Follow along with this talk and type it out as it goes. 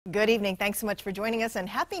Good evening. Thanks so much for joining us, and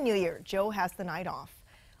Happy New Year. Joe has the night off.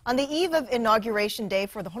 On the eve of Inauguration Day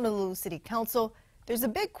for the Honolulu City Council, there's a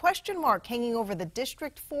big question mark hanging over the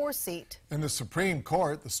District 4 seat. In the Supreme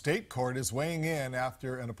Court, the state court is weighing in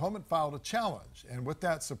after an opponent filed a challenge. And with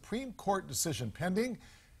that Supreme Court decision pending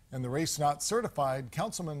and the race not certified,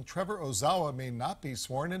 Councilman Trevor Ozawa may not be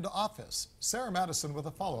sworn into office. Sarah Madison with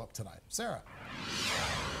a follow-up tonight. Sarah.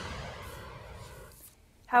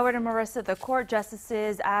 Howard and Marissa, the court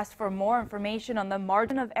justices asked for more information on the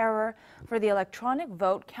margin of error for the electronic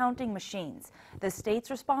vote counting machines. The state's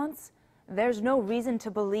response? There's no reason to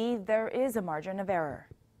believe there is a margin of error.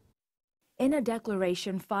 In a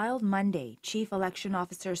declaration filed Monday, Chief Election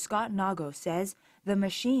Officer Scott Nago says the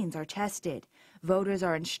machines are tested. Voters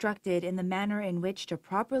are instructed in the manner in which to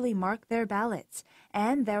properly mark their ballots,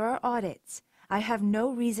 and there are audits. I have no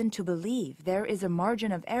reason to believe there is a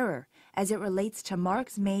margin of error as it relates to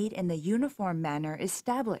marks made in the uniform manner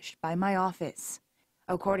established by my office.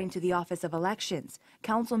 According to the Office of Elections,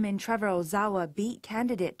 Councilman Trevor Ozawa beat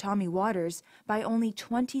candidate Tommy Waters by only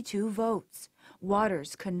 22 votes.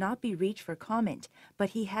 Waters could not be reached for comment,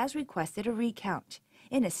 but he has requested a recount.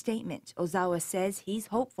 In a statement, Ozawa says he's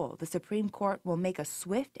hopeful the Supreme Court will make a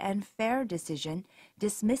swift and fair decision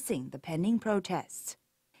dismissing the pending protests.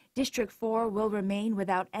 District 4 will remain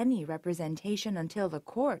without any representation until the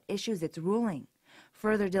court issues its ruling.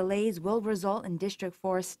 Further delays will result in District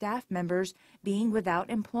 4 staff members being without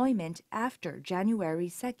employment after January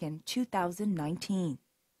 2, 2019.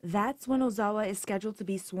 That's when Ozawa is scheduled to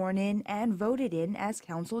be sworn in and voted in as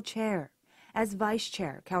council chair. As vice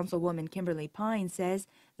chair, Councilwoman Kimberly Pine says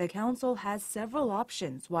the council has several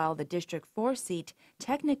options while the District 4 seat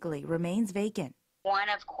technically remains vacant. One,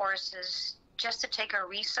 of course, is just to take a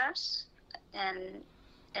recess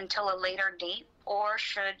until a later date, or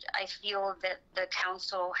should I feel that the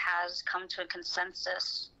council has come to a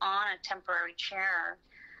consensus on a temporary chair,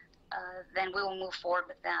 then we will move forward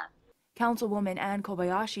with that. Councilwoman Ann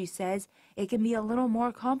Kobayashi says it can be a little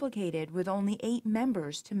more complicated with only 8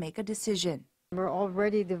 members to make a decision. We're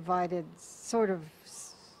already divided, sort of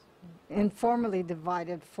informally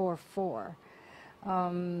divided 4-4.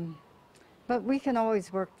 But we can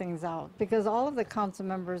always work things out because all of the council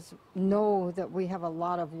members know that we have a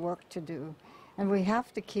lot of work to do and we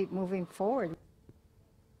have to keep moving forward.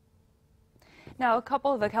 Now, a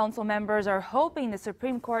couple of the council members are hoping the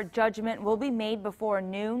Supreme Court judgment will be made before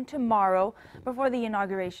noon tomorrow before the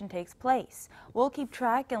inauguration takes place. We'll keep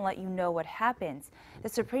track and let you know what happens. The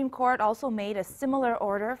Supreme Court also made a similar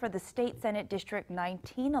order for the State Senate District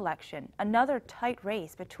 19 election, another tight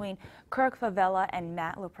race between Kirk Favela and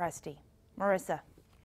Matt Lopresti. Marissa.